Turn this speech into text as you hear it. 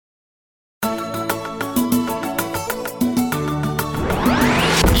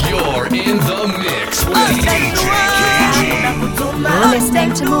in the mix with DJ Kaygee. You're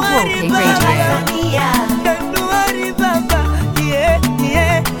listening to Mawalking Radio.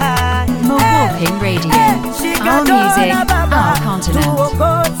 Mawalking Radio. Our music, our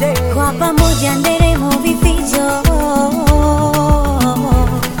continent. Kwa pamoja nderemo vifijo.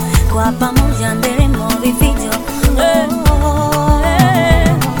 Kwa pamoja nderemo vifijo.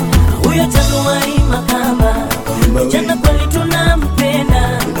 Huyo Januari Makamba, jana kweli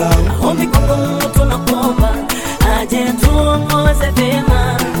tunampenda. Ombi kwa Mungu tunakuomba, aje tuongoze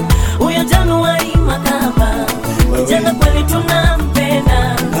vema. Huyo Januari Makamba, jana kweli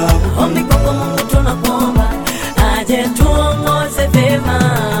tunampenda. Ombi kwa Mungu tunakuomba, aje tuongoze vema.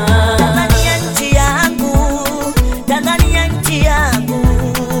 Tanzania nchi yangu, Tanzania nchi yangu,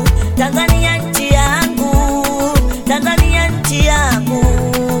 Tanzania nchi yangu, Tanzania nchi yangu.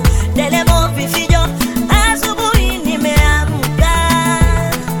 Delemo vifijo, asubuhi nimeamka.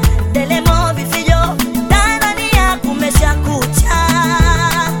 Delemo vifijo, Tanzania kumesha kucha.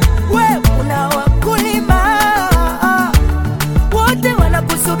 Wewe una wakulima, wote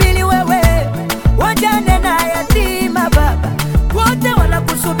wanakusubiri wewe. Wajane na yatima baba, wote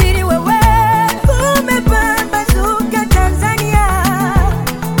wanakusubiri wewe. Kumepambazuka Tanzania,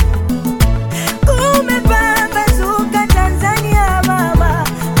 kumepambazuka Tanzania mama.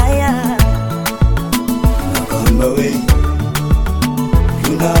 Haya Makamba we,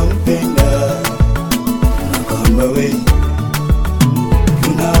 tunampenda. Makamba we,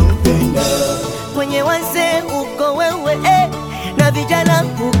 tunampenda. Kwenye wazee uko wewe, na vijana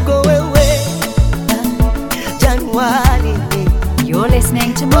uko wewe. Januari, You're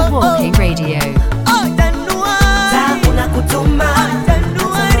listening to Mawalking Radio. oh Januari, unakutuma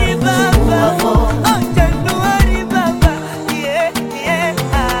Januari baba, oh Januari baba, yeah.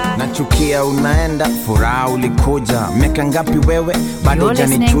 Nachukia unaenda, furaha ulikuja. Miaka ngapi wewe, bado You're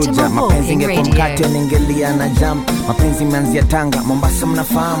listening hujanichuja. to Mapenzi Mawalking ingekuwa mkate Radio. ningelia na jam. Mapenzi imeanzia Tanga, Mombasa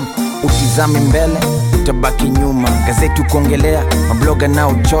mnafahamu. Utizame mbele, utabaki nyuma. Gazeti kuongelea, mabloga na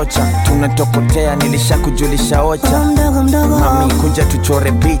uchocha. Tunatokotea, nilishakujulisha ocha. mdogo mdogo, Mami kuja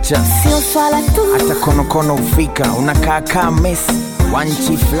tuchore picha. sio swala tu. Hata konokono ufika, unakaa kaa Messi wa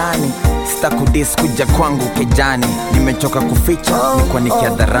nchi fulani. Sitakudis kuja kwangu kejani. Nimechoka kuficha, nikuwa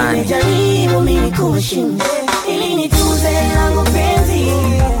nikiadharani. Nimejaribu mimi kushinda ili nituze langu penzi.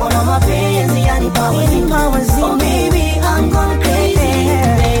 Mbona mapenzi yanipawazi. Oh baby, I'm gone crazy.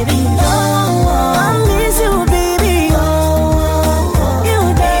 Baby, oh, I miss you baby.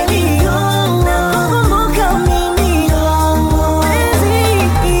 You baby, nakumbuka mimi.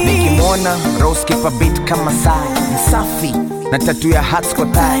 Nikimwona Rose keep a beat kama saa msafi na tatu ya hats kwa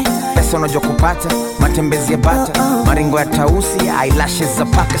tai. Pesa unajua kupata, matembezi ya bata, maringo ya tausi, eyelashes za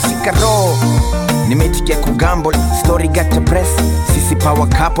paka. Shika roho, nimeitikia kugamble, story got a press. Sisi power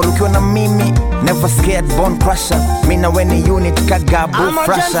couple, ukiwa na mimi never scared, bone crusher. Mina weni unit kagabu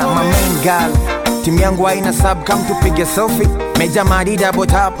frasha. My main girl, timu yangu haina sub, come tupige selfie. Meja madida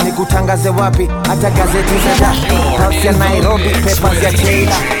botap, nikutangaze wapi? Hata gazeti za da Pulse ya Nairobi, papers ya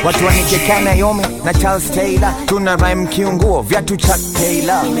Taylor. Watu wanikeka Naomi na Charles Taylor. Tuna rhyme kiunguo, vyatu Chuck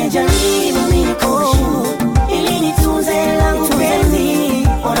Taylor. Nimejaribu mimi kushinda ili nituze langu penzi.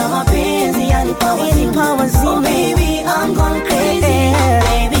 Mbona mapenzi yanipawazi. Oh baby, I'm gone crazy.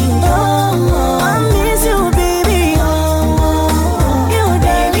 Baby, oh, I miss you baby. You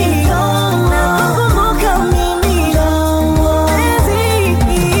baby, nakumbuka mimi.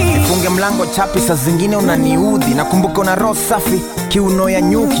 Funge mlango chapi, saa zingine unaniudhi. Nakumbuka una roho safi, kiuno ya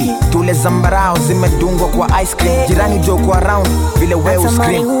nyuki. Tule zambarao zimedungwa kwa ice cream. Jirani joke around, vile wewe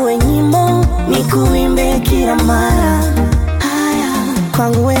Natamani scream. uwe nyimbo, nikuimbe kila mara. Haya,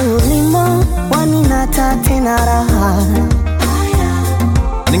 kwangu wewe ulimo, waninata tena raha.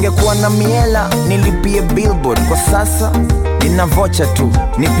 Ningekuwa na miela, nilipie billboard. Kwa sasa, nina vocha tu.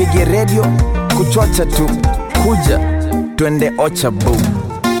 Nipige radio, kuchocha tu. Kuja, twende ocha boo.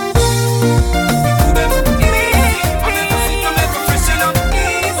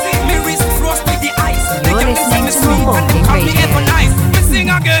 You're listening to Mawalking Radio. Sing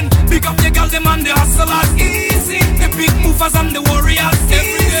again, pick up the girl, them and the hustlers. Easy, the big movers and the warriors.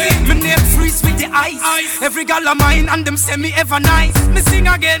 Every day, my name freeze with the ice. Every girl of mine and them say me ever nice. Me sing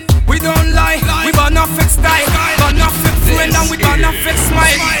again, we don't lie. We burn off fake style, burn off fake friend and we burn off fake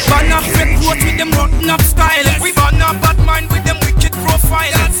smile. Burn off fake quote with them rotten up style. We burn off bad mind with them wicked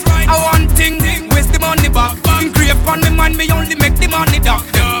profile. That's right. I want thing, waste the money back. Engrave on the mind, me only make the money dock.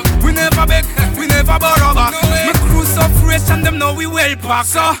 We never beg, we never borrow back. Me crew so fresh and them know we well packed.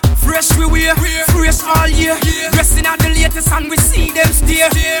 So fresh we wear, fresh all year. Dressing at the latest and we see them steer.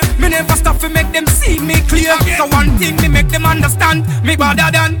 Me never never stop to make them see me clear. So one thing me make them understand, me better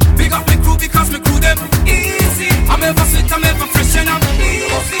than big up me crew because me crew them easy. I'm ever sweet, I'm ever fresh and I'm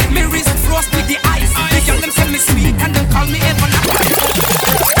easy. Me wrist frost with the ice. They tell them say me sweet and them call me ever nice.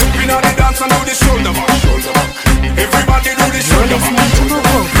 We know the dance and do the shoulder back, shoulder back. Everybody do the shoulder back, shoulder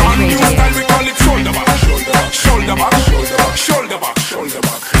back. Brand new style we call it shoulder back, shoulder back, shoulder back, shoulder back, shoulder back, shoulder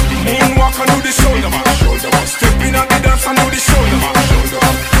back. Moonwalk and do the shoulder back, shoulder back. Step in on the dance and do the shoulder back, shoulder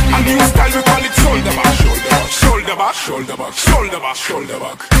back. A new style we call it shoulder back, shoulder back, shoulder back, shoulder back, shoulder back, shoulder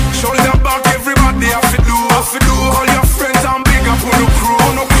back. Shoulder back, everybody have to do, have to do. All your friends and big up on the crew,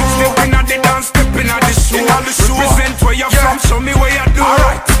 on the crew. Step in on the dance, step in on the show, on the show. Represent where you're from, show me where you do.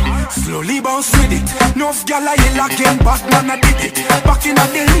 Alright, slowly bounce with it. Nuff gala yell again, bad man I did it. Back in on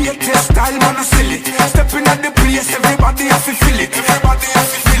the latest style, man I sell it. Step in on the place, everybody have to feel it. Everybody have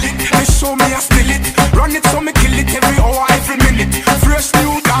to feel it. They show me I steal it. Run it so me kill it every hour, every minute. Fresh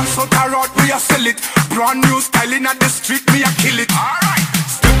new dance out the road, we a sell it. Brand new style in the street, me a kill it. Alright,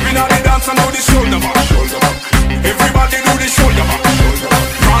 step in on the dance and do the shoulder back, shoulder back. Everybody do the shoulder back, shoulder back.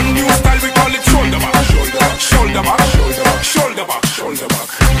 Brand new style, we call it shoulder back, shoulder back, shoulder back, shoulder back, shoulder back, shoulder back.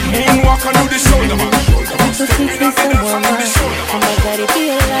 Moonwalk and do the shoulder back, shoulder back. Step in on the dance and do the shoulder back.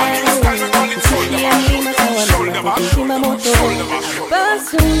 Brand new style, we call it shoulder back, shoulder back, shoulder back.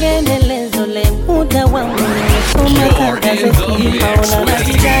 Basi ungenelezo le muda wangu nimesoma gazeti maona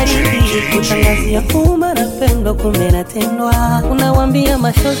nakijaribi kutangazia kuma napendo kumbe natendwa unawambia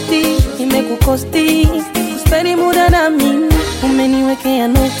mashosti imekukosti uspeni muda na mimi umeniwekea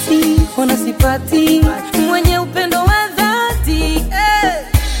noti ona sipati mwenye upendo wa dhati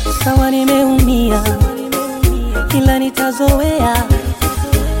sawa nimeumia kila nitazoea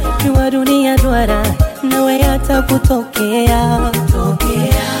jua dunia duara nawe hata kutokea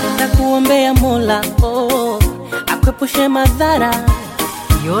nakuombea Mola akwepushe madhara.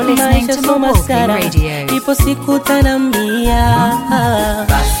 You're listening to Mawalking Radio. Ipo siku tanambia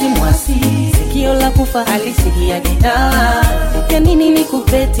basi mwasi sikio la kufa halisikia gitaa ya nini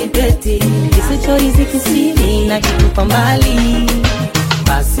nikupeti beti kisichori zikisiri na kitupa mbali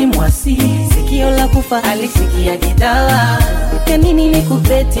basi mwasi sikio la kufa halisikia gitaa ya nini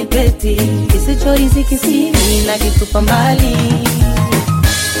nikupeti beti kisichori zikisiri na kitupa mbali.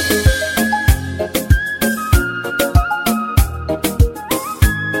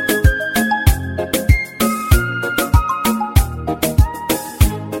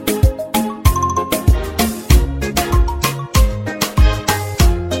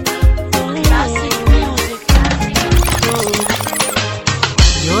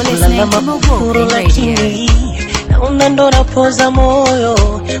 Naona ndo napoza moyo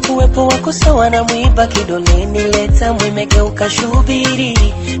uwepo wako sawa na mwiba kidoleni leta mwimegeuka shubiri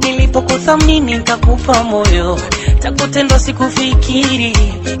nilipokuthamini nikakupa moyo takutendo sikufikiri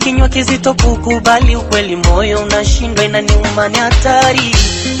kinywa kizito kukubali ukweli moyo unashindwa inaniuma ni hatari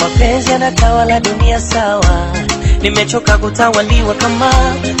mapenzi yanatawala dunia sawa nimechoka kutawaliwa kama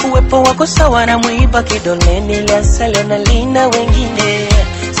uwepo wako sawa na mwiba kidoleni liasale na lina wengine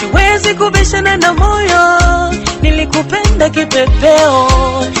siwezi kubishana na moyo nilikupenda kipepeo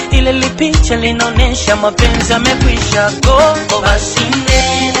ile lipicha linaonesha mapenzi yamekwisha go basi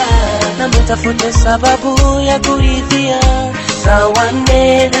nenda na mtafute sababu ya kuridhia sawa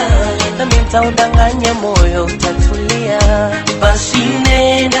nenda na mtaudanganya moyo utatulia basi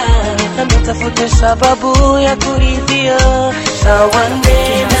nenda na mtafute sababu ya kuridhia sawa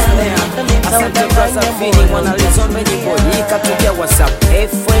nenda na mtaudanganya moyo utatulia ikatokea WhatsApp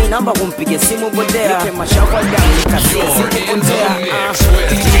FA namba kumpige simu bodea nipe mashaka ndani kasi kupontea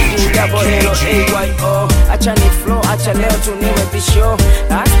double hello AYO acha ni flow acha leo tuniwe bisho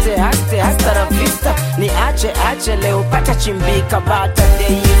hasta la vista ni ache leo pata chimbika bata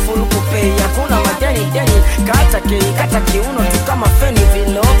day full kupay hakuna madeni kata kiuno tu kama feni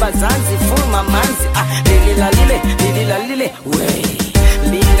viloba zanzi full mamanzi lila lile we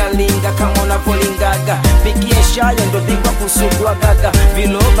linga kama unapolingaga pigie shayo ndo bingwa kusugua gaga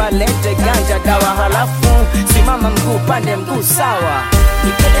viloba lete ganja dawa halafu simama mguu pande mguu sawa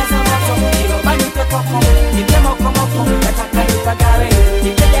nipeleza moto kiloba nipe koko nipe moko nataka nipagawe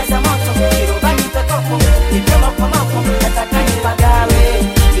nipeleza moto kiloba nipe koko nipe moko nataka nipagawe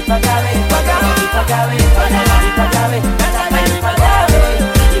nipagawe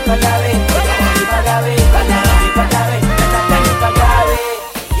nataka nipagawe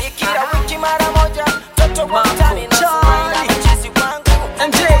ikira wiki mara moja toto mtani na sana mchizi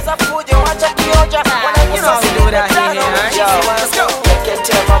wangu za fujo wacha kioja wananyusa let's go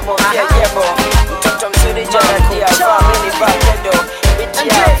kete mambo ya yebo toto mzuri jaradia family backendo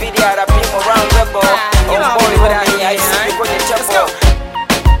bitia video rapimo round rebel oh boy when I see kwenye chapo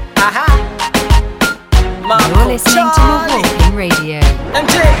listening to Mawalking Radio.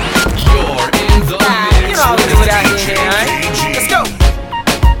 MJ. You're in the mix. You know how we do it out here, alright? Let's go.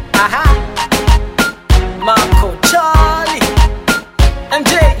 Aha. Marco, Charlie,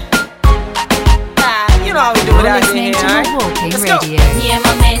 MJ. You know how we do it You're out listening here, to alright? Mawalking Let's go. Radio. Nye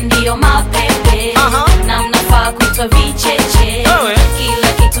mamendi yo mapepe na mnafaa kutwa vicheche kila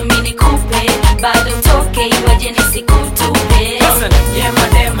kitu mini kupe bado toke iweje nisikutupe Nye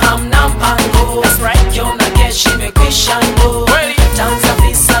madem hamna mpango Yona keshi mekwisha ndo Tanza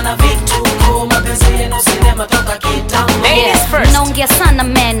visa na vituko Mapenzi yenu sinema toka kitambo mnaongea sana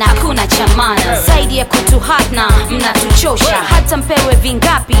mena hakuna chamana zaidi ya kutuhatna mnatuchosha hata mpewe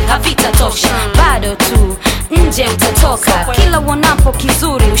vingapi havitatosha bado tu nje utatoka kila wanapo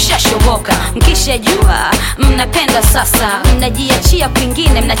kizuri ushashoboka mkishajua mnapenda sasa mnajiachia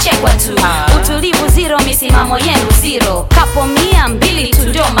kwingine mnachekwa tu utulivu zero misimamo yenu zero kapo 200 tu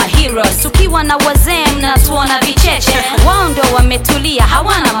ndio maheroes tukiwa na wazee mnatuona vicheche wao ndo wametulia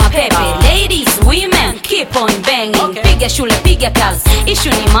hawana mapepe ladies women keep on banging piga shule piga kazi ishu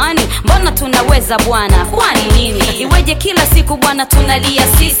ni mani mbona tunaweza bwana kwani nini iweje kila siku bwana tunalia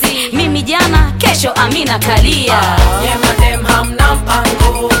sisi mimi jana kesho Amina kalia Nye madem hamna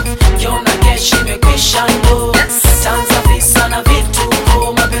mpango Yona keshi mekwisha ndo Tanza visa na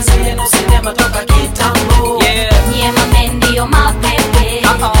vituko Mapenzi yenu sinema toka kitambo Nye mamendi yo mapepe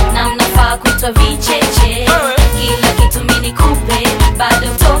na mnafaa kutwa vicheche kila kitu mini kupe bado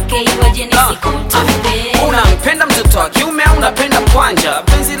toke iweje nisikutupe Unampenda mtoto wa kiume au unapenda kwanja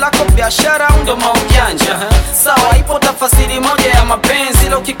penzi lako biashara au ndo maujanja sawa ipo tafasiri moja ya mapenzi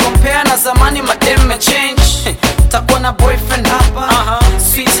leo ukikompea na zamani madem me change takuwa na boyfriend hapa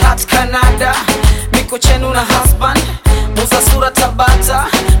sweetheart Canada miko chenu na husband muza sura Tabata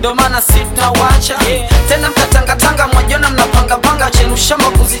ndo maana sit na wacha tena mkatangatanga mwajona mnapanga chenu shamba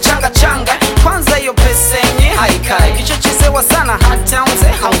kuzichanga changa kwanza hiyo pesa yenye haikai kichochezewa sana hata unze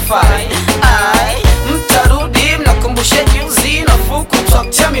haufai mtarudi mnakumbushe juzi nafuku talk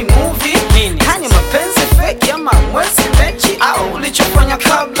tell me movie hani mapenzi fake ama mwezi mechi au ulichofanya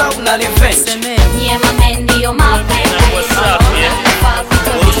kabla una revenge Nye mamendi yo mapepe nafaa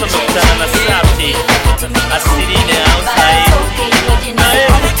kutwa vicheche Asirine outside.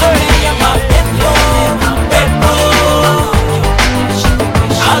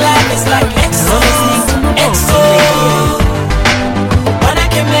 Our life is like EXO. When I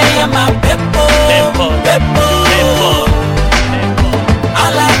came here, my Beppo.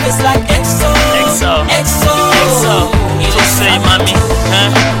 Our life is like EXO. Say mami,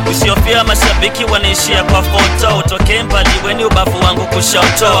 usiofia mashabiki wanaishia kwa foto utoke mbali weni ubavu wangu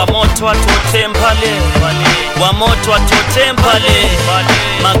kushoto moto atote mbale wa moto atote mbale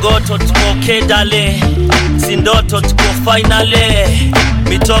magoto tuko kedale sindoto tuko finale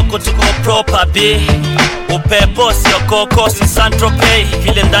mitoko tuko proper B upepo sio koko si Saint-Tropez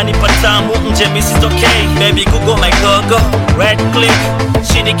vile ndani patamu nje misitokei baby google my gogo red click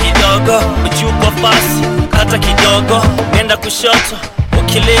chini kidogo ujuko fast kata kidogo nenda kushoto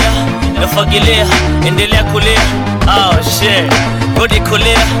ukilia nafagilia endelea kulia oh shit rudi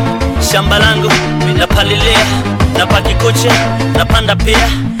kulia shamba langu napalilia napaki kuche napanda pia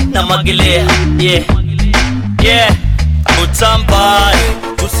na mwagilia yeah utambai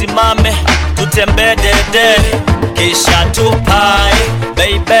tusimame tutembee dede kisha tupai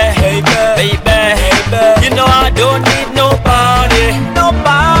baby you know I don't need nobody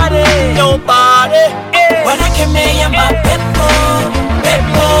when I came here my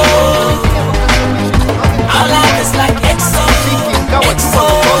Beppo our life is like EXO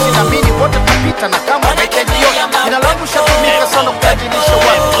Naamini wote tapita na kama mekedio jina langu shatumika sana kubadilisha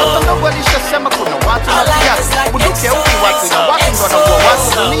watu hata ndogo alishasema kuna watu na pia buduke uki watu na watu ndo wanakuwa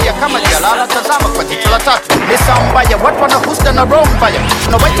watu dunia kama jalala tazama kwa jicho la tatu lisa mbaya watu wanahusda na roho mbaya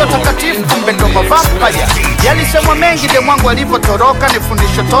tunawaita watakatifu kumbe ndo mavampaya yalisemwa mengi de mwangu alivyotoroka ni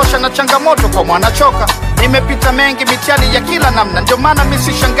fundisho tosha na changamoto kwa mwanachoka nimepita mengi mitihani ya kila namna ndio maana mimi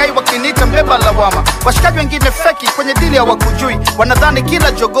sishangai wakiniita mbeba lawama washikaji wengine feki kwenye dili ya wakujui wanadhani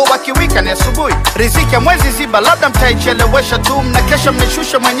kila jogoo wakiwika ni asubuhi riziki ya mwezi ziba labda mtaichelewesha tu mnakesha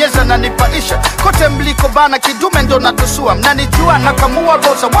mmeshusha mwenyezi ananipaisha kote mliko bana kidume ndo natusua mnanijua nakamua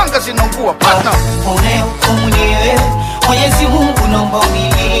roza wanga zinaungua partner unayokumu ni wewe Mwenyezi Mungu naomba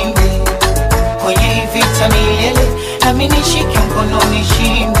unilinde kwenye vita milele nami nishike mkono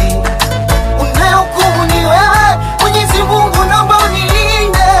nishinde unayokumu ni wewe Mwenyezi Mungu naomba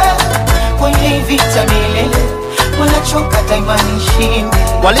unilinde kwenye vita milele wanachoka daima nishinde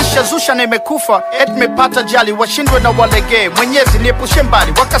Walishazusha na imekufa, mepata jali, washindwe na walegee. Mwenyezi niepushe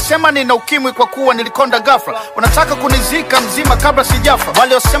mbali, wakasema nina ukimwi kwa kuwa nilikonda ghafla. Wanataka kunizika mzima kabla sijafa.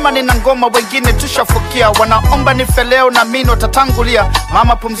 Waliosema nina ngoma wengine tushafukia. Wanaomba nife leo na mimi watatangulia.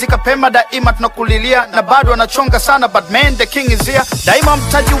 Mama pumzika pema, daima tunakulilia. Na bado wanachonga sana, but man the king is here. Daima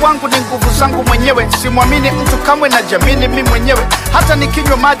mtaji wangu ni nguvu zangu mwenyewe. Simwamini mtu kamwe na jamini mimi mwenyewe. Hata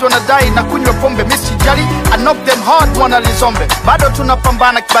nikinywa maji wanadai na kunywa pombe. Mimi sijali, I knock them hard wanalizombe. Bado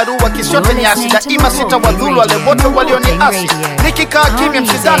tunapambana kibarua kisiote nyasi. Daima sitawadhulu wale wote walioniasi. Nikikaa kimya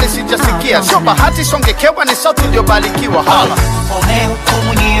msidhani sijasikia. Sio bahati songekewa, ni sauti iliyobarikiwa. Hala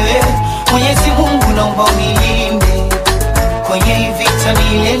unayehukumu ni wewe, Mwenyezi Mungu naomba unilinde kwenye hii vita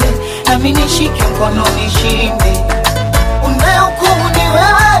milele, nami nishike mkono nishinde. Unayehukumu ni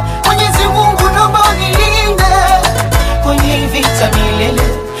wewe, Mwenyezi Mungu naomba unilinde kwenye hii vita milele,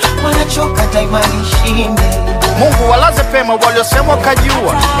 wanachoka daima nishinde. Mungu walaze pema waliosema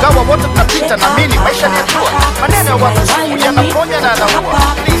kajiua. Gawa wote tunapita na mimi maisha ni hatua. Maneno ya watu yanaponya na yanaua.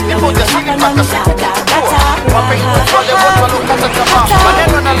 Please nipo ujasiri mpaka siku kuchukua. Wape nguvu wale wote waliokata tamaa.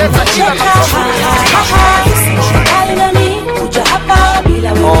 Maneno yanaleta ila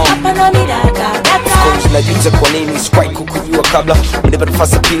najuta kwa nini sikuwahi kukujua kabla. Nimepata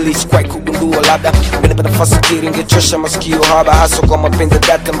nafasi pili sikuwahi kugundua labda. Nimepata nafasi kiri ingechosha masikio haba. Hasa kwa mapenzi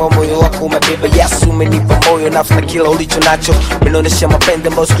dhati ambao moyo wako umebeba. Yesu umenipa moyo nafsi na kila ulicho nacho. Umeonyesha mapenzi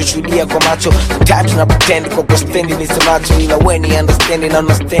ambao sikushuhudia kwa macho. Tatu na pretend kwa kustendi nisemacho. Ila weni understanding na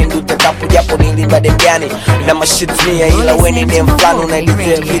understand utakapo japo nilimbade mjani. Na mashit nia ila weni ni mfano na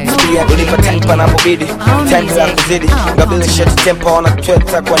deserve vitu pia. Unipa tempa na pobidi time ya kuzidi. Ngabili shati tempa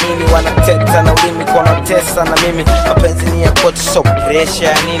wanatweta kwa nini wanateta na ulimi kwa natesa na mimi. Mapenzi ni ya kote so pressure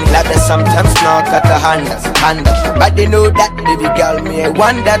ya nini. Labda sometimes na wakata handa but they know that baby girl me I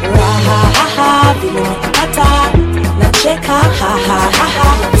want that. Ha vile nikipata nacheka ha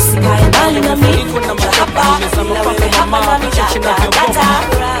usikae mbali na mimi hapa na wewe hapa na michache na vyombo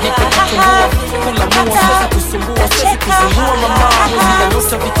nikikumbua kula mua sasa kusumbua sasa kusumbua mama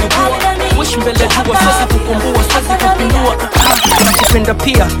unanilosa vitugua wish mbele jua sasa kukumbua sasa kupindua nakupenda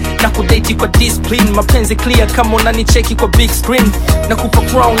pia na kudate kwa discipline mapenzi clear kama unanicheki kwa big screen na kupa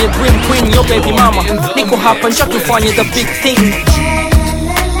crown ya dream queen your baby mama niko hapa njoo tufanye the big thing.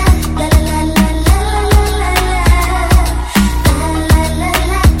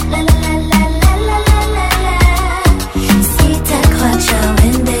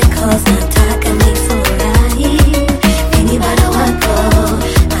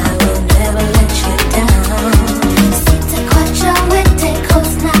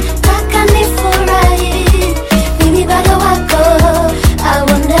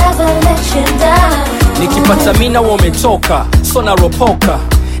 Nikipata mina wametoka, so naropoka.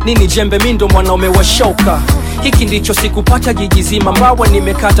 Nini jembe mindo mwanaume washoka. Hiki ndicho sikupata jijizima. Mbawa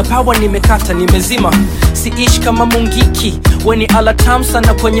nimekata, pawa nimekata, nimezima. Siishi kama mungiki, weni ala tamu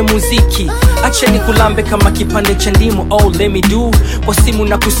sana kwenye muziki. Ache nikulambe kama kipande cha ndimu. Oh let me do, kwa simu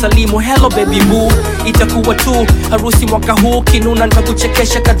na kusalimu. Hello baby boo, itakuwa tu harusi mwaka huu. Kinuna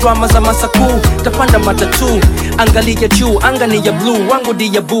nitakuchekesha ka drama za masaku. Tapanda matatu, angalia juu. Anga ni ya blue, wangu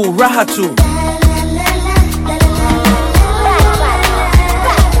di ya boo. Raha tu.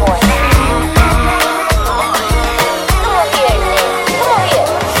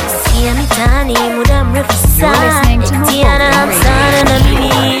 Muda mrefu sana Tiana hamsana na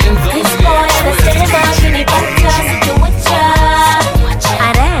mimi nasema kunipata sitowacha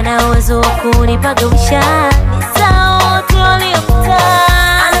Arena uwezo wa kunipagawisha Nisao tuliopita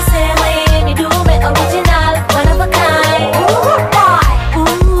Anasema yeye ni dume original Wanapakai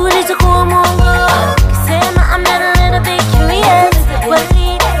nitakuwa mwongo Kisema I'm not a little bit curious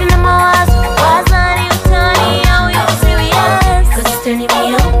Kweli nina mawazo Wazani utani au you're serious Cause it's turning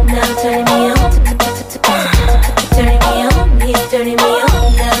me on, now turning me on Turning me on, he's turning me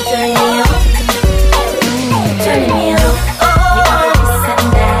on, now turning me on Turning me on,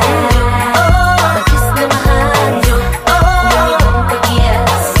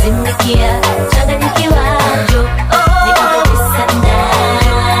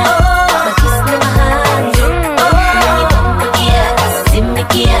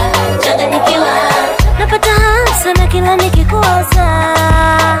 napata sana kila nikikuwaza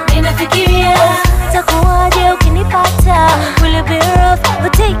Ninafikiria takuwaje ukinipata Will it be rough or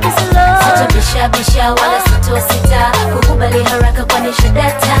take it slow Sitabisha wala sitosita Kukubali haraka kwa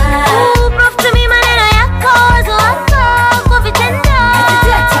nishadata Proof to me maneno yako Wazo wako kwa vitendo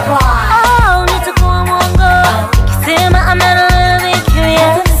Oh nitakuwa mwongo Nikisema I'm not a little bit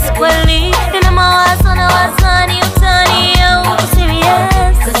curious Kweli nina mawazo na wazani utani au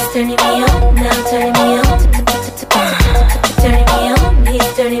serious Cause it's turning me on, now turning me on Turning me on,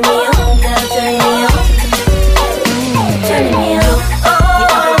 he's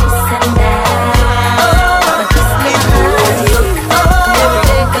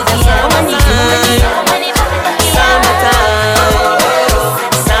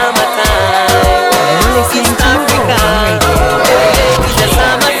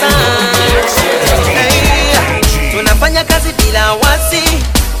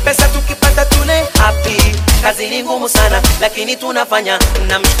hii kazi ni ngumu sana, lakini tunafanya,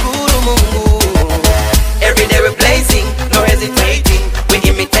 namshukuru Mungu. Every day we're blazing, no hesitating, we're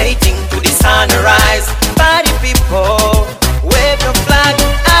imitating to the sunrise. Party people, wave your flag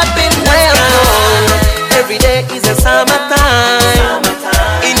up in the sky. Every day is a summertime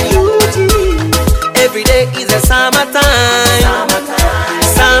in UG. Every day is a summertime,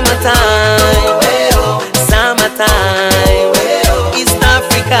 summertime, summertime, East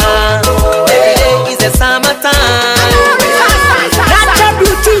Africa. Every day is a summertime. Natural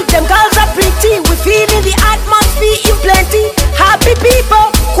beauty, them girls are pretty. We feeling the atmosphere in plenty. Happy people,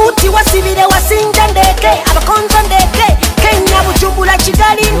 kuti wasivile wasinja ndeke, abakonza ndeke, Kenya Bujumbura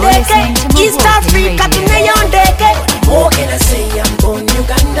Kigali ndeke, East Africa tuneyo ndeke. What can I say? I'm born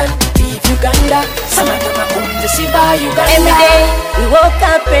Ugandan, leave Uganda. Some of them are born to see by Uganda. Every day we woke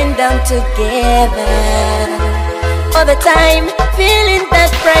up and down together. All the time feeling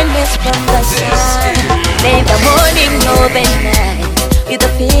that brightness from the sun. Never morning, no night. With the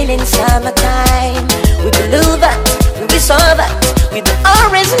feeling summertime. We believe that, we saw that. We don't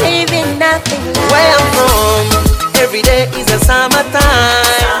always living nothing like. Where I'm from, every day is a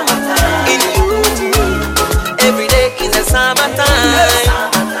summertime. In UG, every day is a summertime.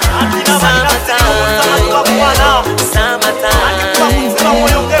 Summertime,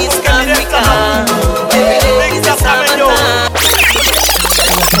 summertime, East Africa. Every day is a summertime.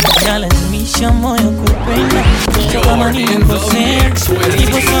 Nalazimisha moyo kupenda kama nilikosea,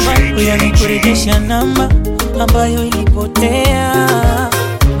 ipo sababu ya nikurejesha namba ambayo ilipotea.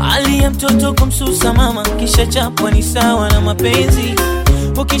 Hali ya mtoto kumsusa mama kisha chapwa ni sawa na mapenzi.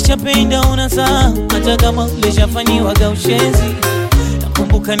 Ukishapenda unazaa hata kama ulishafanyiwa ushenzi.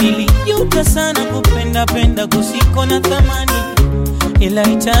 Nakumbuka nilijuta sana kupenda kusiko na thamani, ila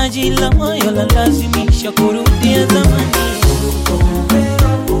hitaji la moyo la lazimisha kurudia zamani.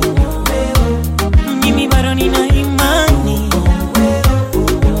 Mimi bado nina imani,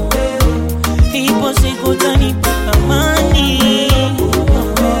 ipo siku utanipa amani.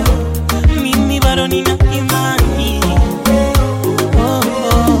 Mimi bado nina imani,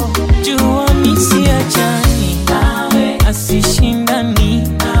 jua misiachani, asishindani,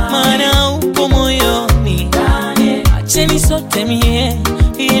 maana upo moyoni. Acheni sote mie,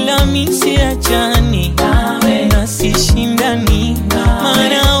 ila misiachani, asishindani,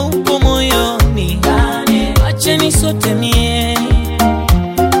 maana upo moyoni. Acheni sote mie.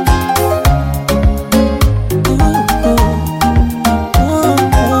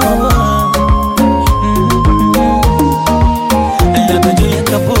 Labda juu ya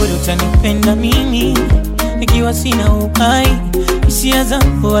kaburi utanipenda mimi nikiwa sina uhai. Hisia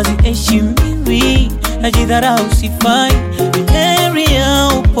zangu haziheshimiwi, najidharau sifai. Heri ya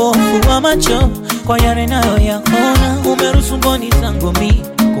upofu wa macho kwa yale nayo yaona. Umeruhusu mboni zangu mi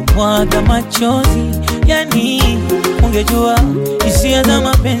kumwaga machozi. Yani ungejua hisia za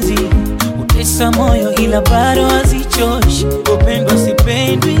mapenzi utesa moyo, ila bado hazichoshi. Upendwa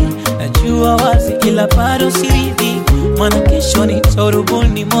sipendwi, najua wazi, ila bado siridhi. Maana kesho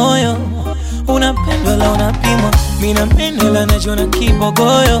nitarubuni moyo. Unapendwa la unapimwa, mimi napendwa la najona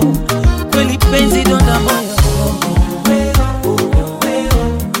kibogoyo. Kweli penzi donda moyo,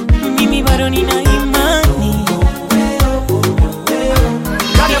 mimi bado nina imani.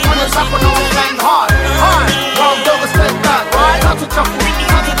 Ndani ya moyo zako na online hard, hard. Wao mdogo step back, right? Tatu chafu,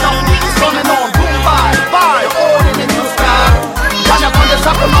 sone no, boom, bye, bye. All in the new style. Ndani ya moyo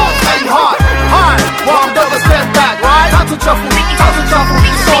zako na online hard, hard. Wao mdogo step back, right? Tatu chafu,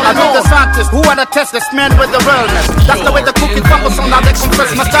 sone no. I know the scientists who are the test this man with the realness. That's the way the cookie crumbles, so now they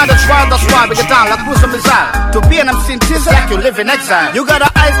compress my standards. Right, that's why we get down like Bruce and Mizal. To be an MC is like you live in exile. You got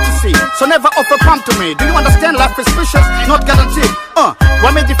eyes to see, so never offer pump to me. Do you understand life is precious, not guaranteed?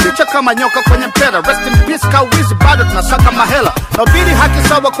 Wamejificha kama nyoka kwenye mpera. Rest in peace kawizi, bado tunasaka mahela. Nobidi haki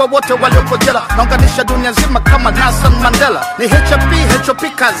sawa kwa wote walioko jela. Naunganisha dunia nzima kama Nelson Mandela. Ni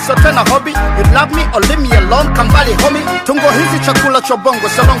HOP kazi, so tena hobby. You love me or leave me alone, kambali homie. Tungo hizi chakula chobongo,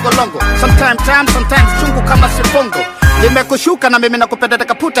 salongo longo. Sometimes chungu kama sifongo. Nimekushuka na mimi nakupenda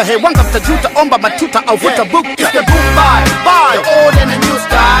kaputa. Hey wanga mtajuta, omba matuta au vuta book. It's the boom bye, bye. The old and the new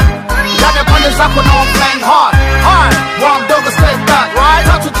style. Ndani pande zako na I'm playing hard, hard. Wao mdogo stay back, right?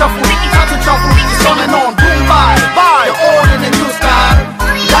 Tatu chafu, sone no, boom bye, bye. The old and the new style.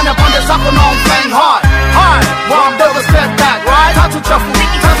 Ndani pande zako na I'm playing hard, hard. Wao mdogo stay back, right? Tatu chafu,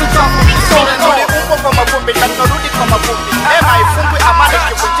 sone no. Upo kwa mavumbi, na tunarudi kwa mavumbi. Ema ifungwe amani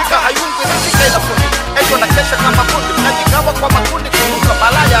kivunjika hayungwi nisike ila fundi. Eto na kesha kama fundi, mnajigawa kwa makundi kuruka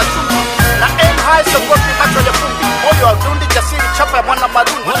malaya ya chumbi. Na aim high so kwa macho ya fundi. Moyo wa dundi jasiri chapa ya mwana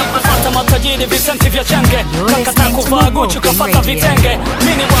marundi. Wanapata matajiri hadi visenti vya chenge. Kakata kuvaa Gucci kafata vitenge.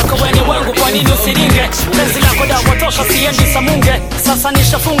 Mini wako weni wangu kwa nini usiringe? Penzi lako dawa tosha siendi samunge. Sasa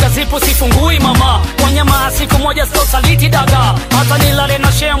nishafunga zipu sifungui mama. Wanyama siku moja stosaliti daga. Hata nilale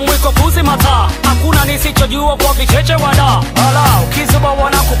na shemu wiko kuzi mata. Hakuna nisichojua kwa vicheche wada. Ala ukizuba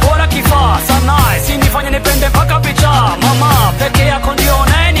wana kupora kifaa. Sanai sinifanye nipende paka picha. Mama peke yako ndio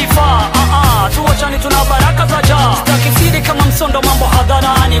unayenifaa. Tuwachani tuna baraka za jaa. Sitaki siri kama msondo mambo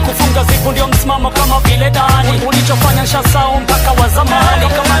hadharani. Kufunga zipu ndio msimamo kama vile dani. Ulichofanya nshasau mpaka wa zamani.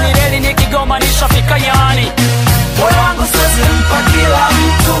 Kama ni reli ni Kigoma nishafika yani. Moyo wangu siwezi mpa kila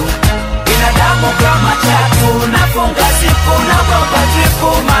mtu. Binadamu kama chatu. Nafunga zipu na baba tripu.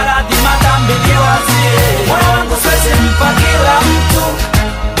 Maradhi madhambi niwazie. Moyo wangu siwezi mpa kila mtu.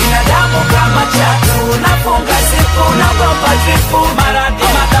 Binadamu kama chatu. Nafunga zipu na baba tripu. Maradhi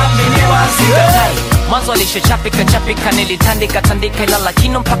madhambi niwazie. Mwanzo alishochapika nilitandika tandika ilala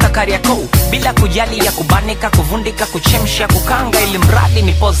kino mpaka Kariakoo. Bila kujali ya kubanika, kuvundika, kuchemsha, kukanga ili mradi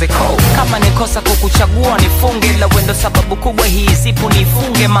nipoze koo. Kama nikosa kukuchagua nifunge, la wendo sababu kubwa hii zipu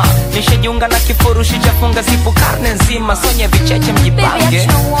nifunge ma. Nishajiunga na kifurushi cha funga zipu karne nzima. Sonya vicheche mjipange.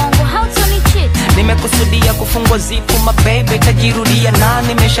 Nimekusudia kufungwa zipu mababy tajirudia na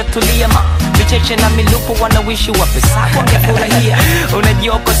nimeshatulia ma. Vicheche na milupu wanawishi wa pesa wangefurahia.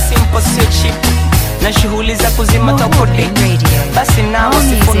 Unajua kwa simple sio cheap. Na shughuli za kuzima tokodi. Basi nao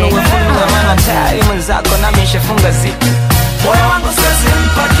sifunue maana tayari mwenzako na mishafunga zipu. Moyo wangu siwezi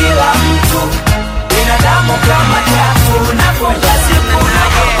mpa kila mtu. Binadamu kama chatu. Nafunga zipu na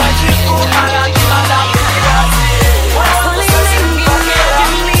baba tripu. Maradhi madhambi niwazie. Moyo wangu siwezi mpa kila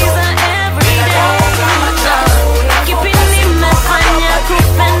mtu. Binadamu kama chatu. Kipindi nimefanya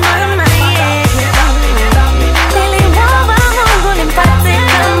kupenda na yeye. Niliomba Mungu nimpate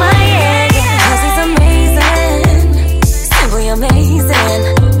kama yeye. Cause he's amazing, simply amazing.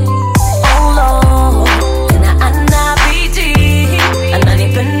 Oh Lord, na bidii,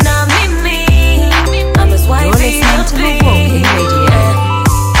 ananipenda mimi. I'm his wife, listening to Mawalking Radio.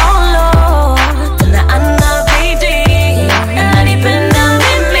 Oh Lord, na bidii, ananipenda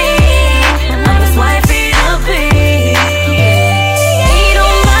mimi. I'm his wife, to be. He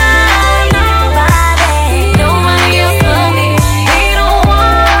don't mind nobody, nobody else but me. He don't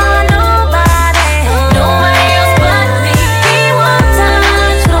want nobody, nobody else but me. He won't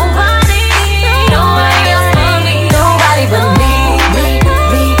touch nobody, nobody else but me. Nobody but me,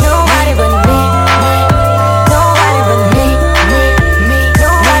 nobody but me, nobody but me,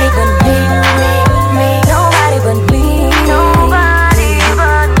 nobody but me, nobody but me, nobody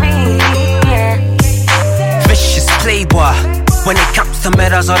but me, yeah. Vicious playboy. When it comes to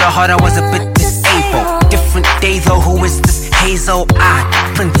matters of the heart, I was a bit disabled. Different day though, who is this hazel-eyed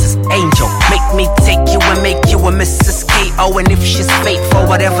princess angel? Make me take you and make you a Mrs. K.O. And if she's faithful,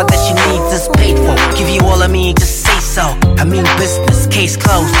 whatever that she needs is paid for. Give you all of me, just say so. I mean business, case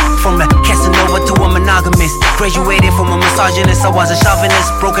closed. From a Casanova to a monogamist. Graduated from a misogynist, I was a chauvinist.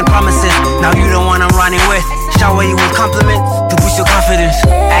 Broken promises, now you the one I'm running with. Shower you with compliments to boost your confidence.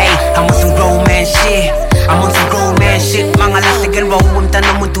 Ayy, I'm on some grown man shit. I'm on some grown man shit. Mga lastig and roll, I'm done,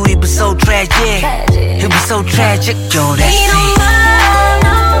 I'm it be so tragic. It be so tragic, yo, that's He don't it. mind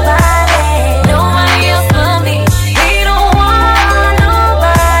nobody, nobody else but me. He don't want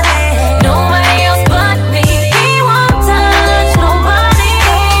nobody, nobody else but me. He won't touch nobody,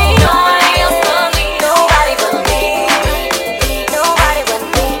 nobody else but me. Nobody but me, nobody but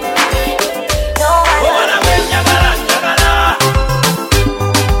me, nobody but me.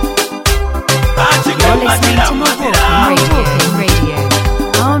 You're listening to Mawalking Radio.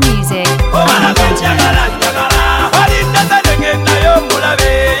 Our music, our content.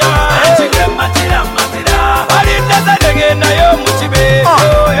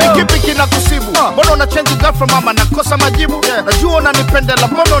 Kipi kinakusibu? Mbona unachange ghafla mama nakosa majibu? Najua unanipendela,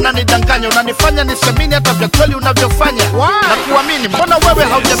 mbona unanidanganya? Unanifanya nisemini hata vya kweli unavyofanya. Na kuamini, mbona wewe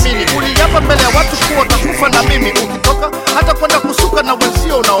haujamini? Uliapa mbele ya watu kuwa utakufa na mimi. Ukitoka hata kwenda kusuka na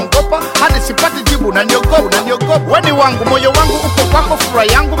wenzio unaongopa. Hadi sipati jibu, unaniogopa. Weni wangu, moyo wangu uko kwako. Furaha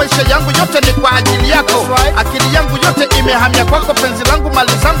yangu, maisha yangu yote ni kwa ajili yako. Akili yangu yote imehamia kwako. Penzi langu,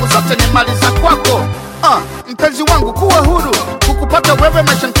 mali zangu zote ni mali za kwako. Mpenzi wangu kuwa huru. Kukupata wewe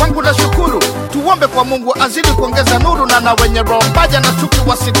maishani kwangu na shukuru. Tuombe kwa Mungu azidi kuongeza nuru. Na wenye roho mbaya na chuki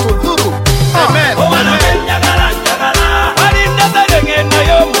wasitudhuru. Amen.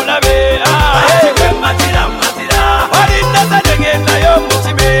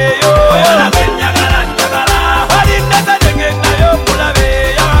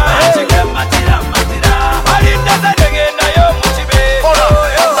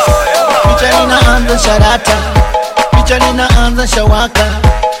 Picha linaanza sharata, picha linaanza shawaka,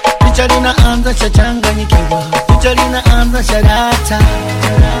 picha linaanza chachanganyikiwa, picha linaanza charata.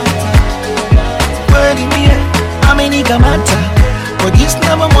 Kweli mie amenikamata kwa jinsi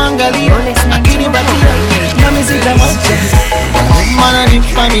navyomwangalia, akinibatia nami sitamwacha. Mana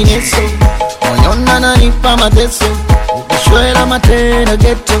nipa mineso, moyoni ananipa mateso, ukishwela matena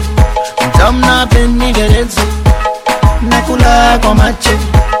ghetto, mtamna peni gerezo, nakula kwa macho,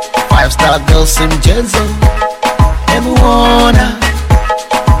 5-star girl si mchezo. Hebu ona,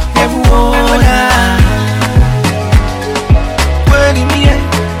 hebu ona, kweli mie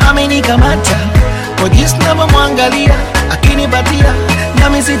amenikamata kwa jinsi navyomwangalia, akinibatia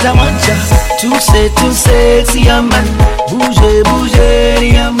nami sitamwacha. Too sexy yaman,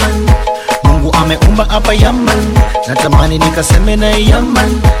 bouge yaman, Mungu ameumba hapa yaman, natamani nikaseme na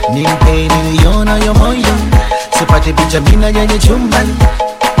yaman, nimpe niliona yo moyo, sipate picha mina yenye chumban.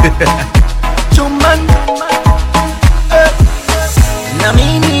 Chumban na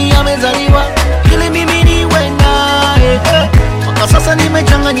mimi amezaliwa ili mimi niwe naye, mpaka sasa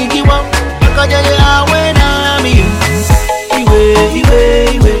nimechanganyikiwa, akaja yeye awe nami.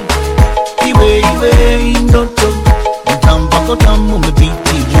 Iwe ndoto mtampako tamu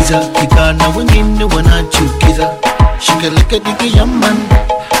umepitiliza, kijana wengine wanachukiza, shikeleke diki yaman,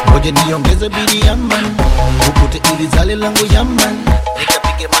 ngoja niongeze bidi yaman, ukute ili zale langu yaman,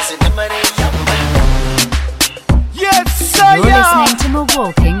 nikapige masinema re yaman. Yes, sir. You're listening to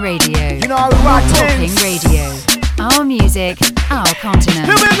Mawalking Radio. You know how we rock Mawalking Radio. Our music, our continent.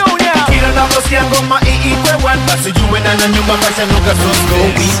 Here we go now. Kila naposikia ngoma iitwe one, basi jue na nyumba kasha nuka so slow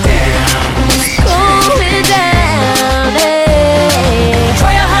we down. Slow me down, hey. Throw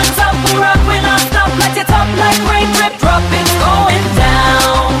your hands up, we rock, we not stop. Light it up like rain drip drop. It's going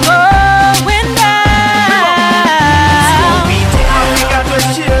down, going down. Slow me down. Africa to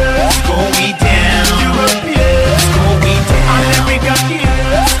chill. Slow me down. Europe, yeah. Slow me down. America,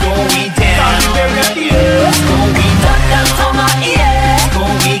 yeah. Slow me down. South America, yeah. Slow me down. Dance on my ear.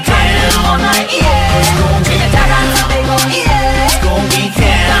 Slow me down. On my ear. Take it down so they go ear. Slow me down.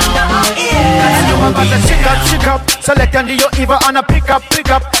 Shake up, select ndiyo Eva ana pick up.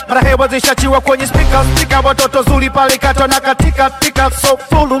 Mara hewa zishachiwa kwenye speaker, watoto zuri pale kato na katika, so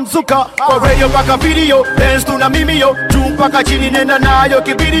full mzuka, kwa radio paka video, dance tuna mimio, juu mpaka chini nenda nayo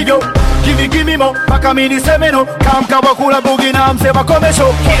kibidio, gimme mo, paka mini semeno, kamka wakula bugi na mse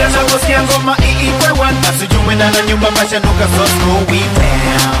wakomesho, kila naposikia ngoma iitwe one, basi jue na nyumba pasha nuka so slow we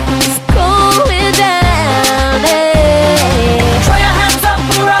down. Slow me down, hey. Throw your hands up,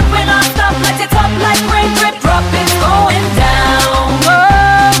 we rock, we not stop. Light it up like rain drip drop. It's going down,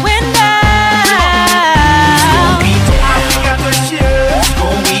 going down. Slow me down. Africa to chill.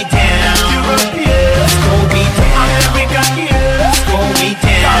 Slow me down. Europe, yeah. Slow me down. America, yeah. Slow me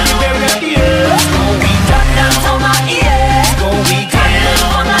down. South America, yeah. Slow me down. Dance on my ear. Slow me down.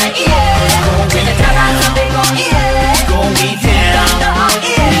 On my ear. Take it down so they go ear. Slow me down.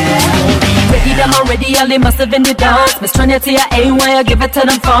 Ready, them already, all they must have in the dance. Miss Trinity, I give it to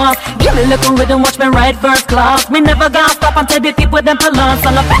them fast. Give me little rhythm, watch me ride first class. Me never gonna stop until the people them balance.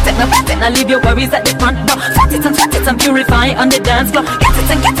 And I bet it, now leave your worries at the front door. Sweat it and purify on the dance floor. Get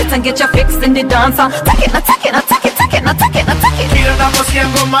it and get your fix in the dance hall. Take it. Kila naposikia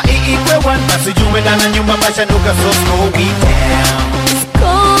ngoma iitwe one, basi jue na nyumba pasha nuka so slow we down.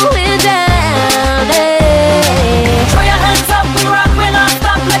 Slow me down, hey. Throw your hands up, we rock, we not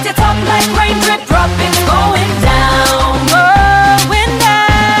stop. Let it up like rain drip drop. It's going down, going down.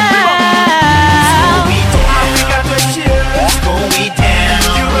 Slow me down. Africa to chill. Slow me down.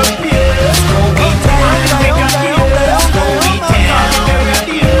 Europe, yeah. Slow me down. America, yeah. Slow me down.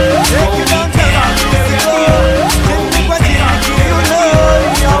 America, yeah. Slow me down.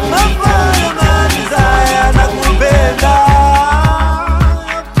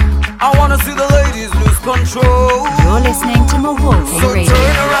 I wanna see the ladies lose control. You're listening to Mawalking Radio.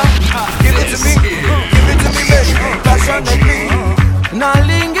 Turn around, give it to me, baby, passionately.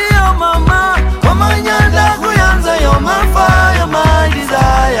 Nalingia mama, mama nyanda kuyanza, you're my fire, my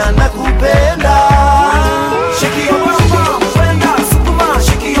desire, nakupenda. Shake your bum bum, wenga sukuma,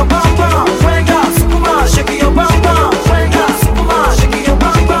 shake your bum bum, wenga sukuma, shake your bum bum, wenga sukuma, shake your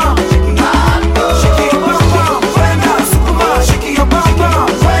bum bum. Shake your bum bum, wenga sukuma, shake your bum bum,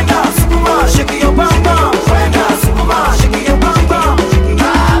 wenga sukuma, shake your bum bum, wenga sukuma, shake your bum bum.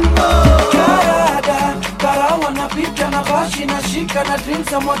 Karada, wanapita na bashi na shika na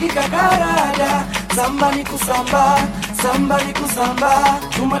drinks mwagika karada. Samba ni kusamba,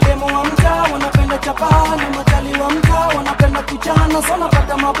 tumademo wa mtaa wanapenda chapani, matali wa mtaa wanapenda kuchana, so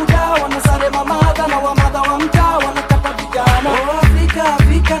napata mabuda wanasare mamadha na wamadha wa mtaa wanakata vijana.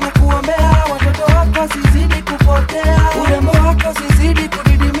 Afrika na kuombea watoto wako sizidi kupotea, urembo wako sizidi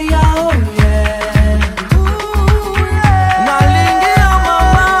kudidimia,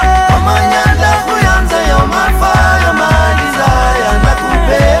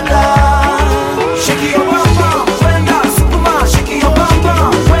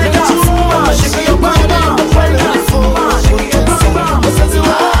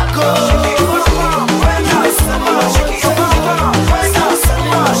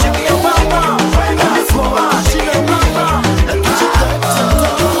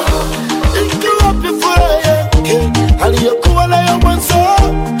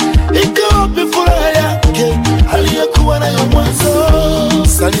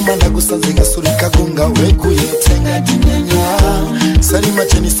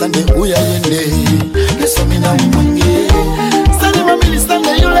 Sunday uyayende Yesu mina mwange Sunday mamili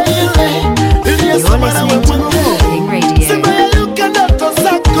Sunday yule Ili Yesu mana mwange Sema ya yuka nato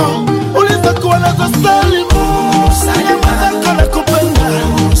zako Uliza kuwa nazo salimu Saya mazako na kupenda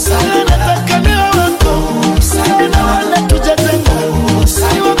Saya nataka niwa wako Saya na wale tujatenga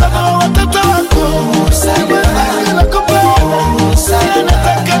Saya baba wa watoto wako Saya mazako na kupenda Saya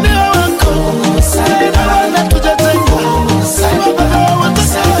nataka niwa wako Saya na wale tujatenga Saya baba wa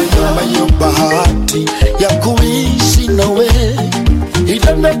watoto wako Mayo bahati ya kuishi nawe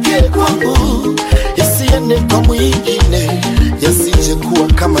Itaneke kwangu Isiende kwa mwingine Yasije kuwa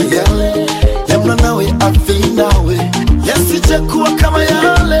kama yale Yamna nawe afi nawe Yasije kuwa kama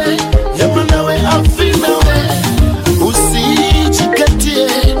yale Yamna nawe afi nawe Usijikatie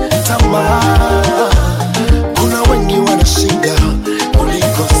tamaa Kuna wengi wanashinda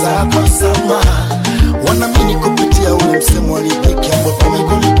Kuliko zako sama Wanamini kupitia ule msemo Walidhiki ambapo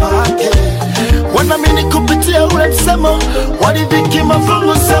miguli pake Wanamini kupitia ule msemo Walidhiki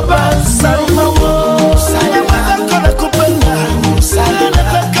mafungu 7 Salma wo Saya wazako na kupenda Saya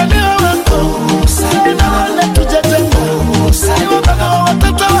nataka niwa wako Saya na wale tujatenga Saya wababa wa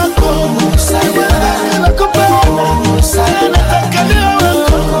watoto wako Saya wazako na kupenda Saya nataka niwa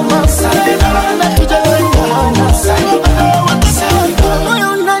wako Saya na wale tujatenga Saya wababa wa watoto wako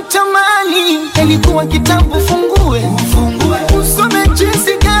Moyo unatamani Ilikuwa kitabu fungue Usome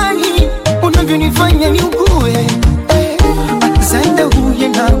jinsi gani Unavyonifanya niugue Zanda huye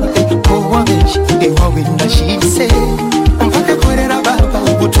nawe Kowa beshi Ewa wenda shise Mpaka korera baba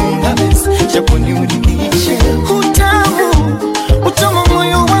Utunga besi Japoni uridishe Utamu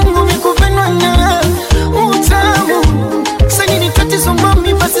moyo wangu Mikupendwa na Utamu Sani tatizo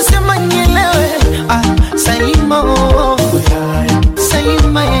mami Basi sema nielewe Salima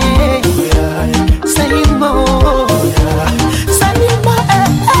Salima Salima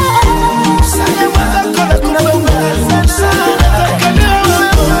Salima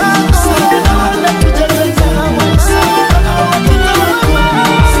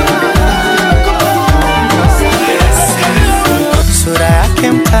sura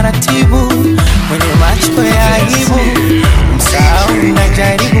yake mtaratibu mwenye macho ya aibu msahau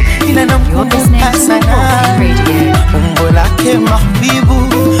najaribu ila namkumbuka sana umbo lake mahbibu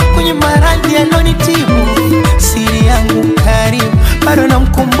kwenye maradhi alonitibu siri yangu karibu bado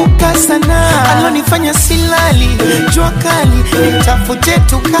namkumbuka sana alonifanya silali jua kali nitafute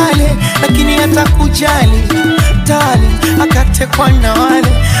tukale lakini hata kujali tali akatekwa na wale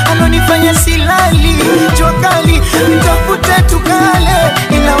alonifanya silali jua kali nitafute tukale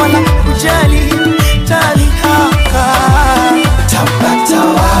ila wala kujali tali haka tapata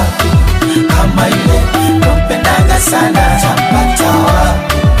wapi kama ile nompendaga sana tapata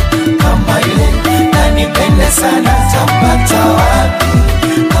wapi kama ile nanipende sana tapata wapi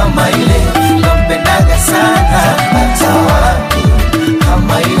kama ile nompendaga sana tapata wapi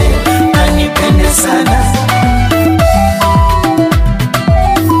kama ile nanipende sana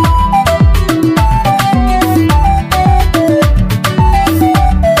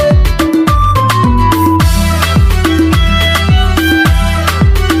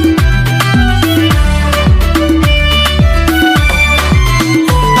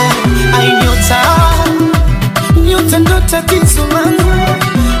tatizo langu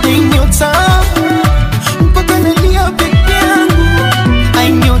ainyota mpaka nalia peke yangu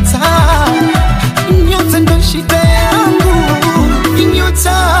ainyota nyota ndo shida yangu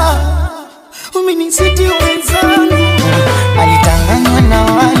ainyota umenizidi wenzangu alitanganywa na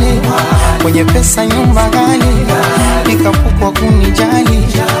wale kwenye pesa nyumba ghali nikapukwa kunijali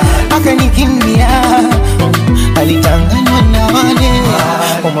akanikimbia alitanganywa na wale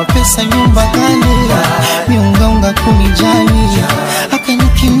kwa mapesa nyumba ghali miungaunga kunijali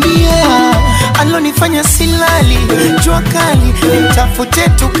akanikimbia alonifanya silali jua kali nitafute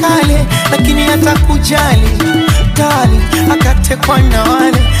tukale lakini hata kujali tali akatekwa na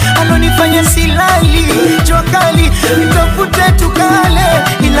wale alonifanya silali jua kali nitafute tukale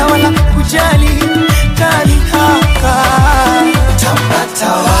ila wala kujali tali haka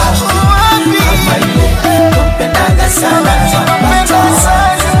tapata wapi kama ile nompendaga sana tapata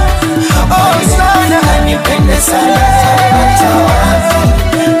sana oh sana anipende sana tapata wapi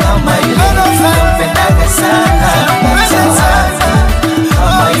kama ile nompendaga sana tapata sana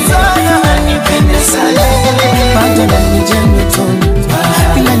kama ile anipende sana bado nanijenge toni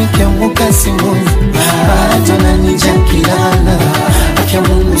bila nikianguka simoni bado nanija kilala akia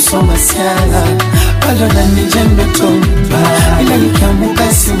Mungu soma siala bado nanijenge toni bila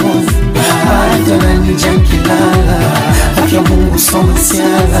nikianguka simoni bado nanija kilala akia Mungu soma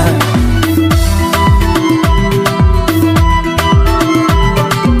siala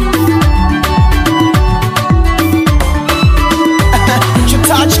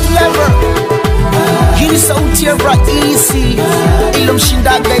sio rahisi, ilo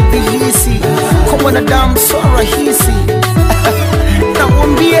mshindaga ibilisi, kwa mwanadamu sio rahisi.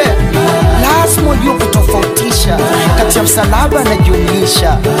 Namwambie lazima ujue kutofautisha kati ya msalaba na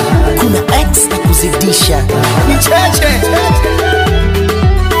jumlisha, kuna x na kuzidisha, ni cheche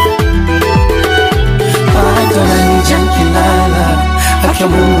bado nanija nkilala, haki ya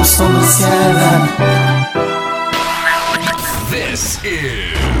Mungu soma siala. This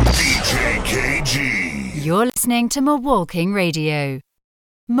is DJ Kaygee. You're listening to Mawalking Radio.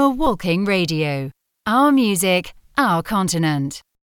 Mawalking Radio. Our music, our continent.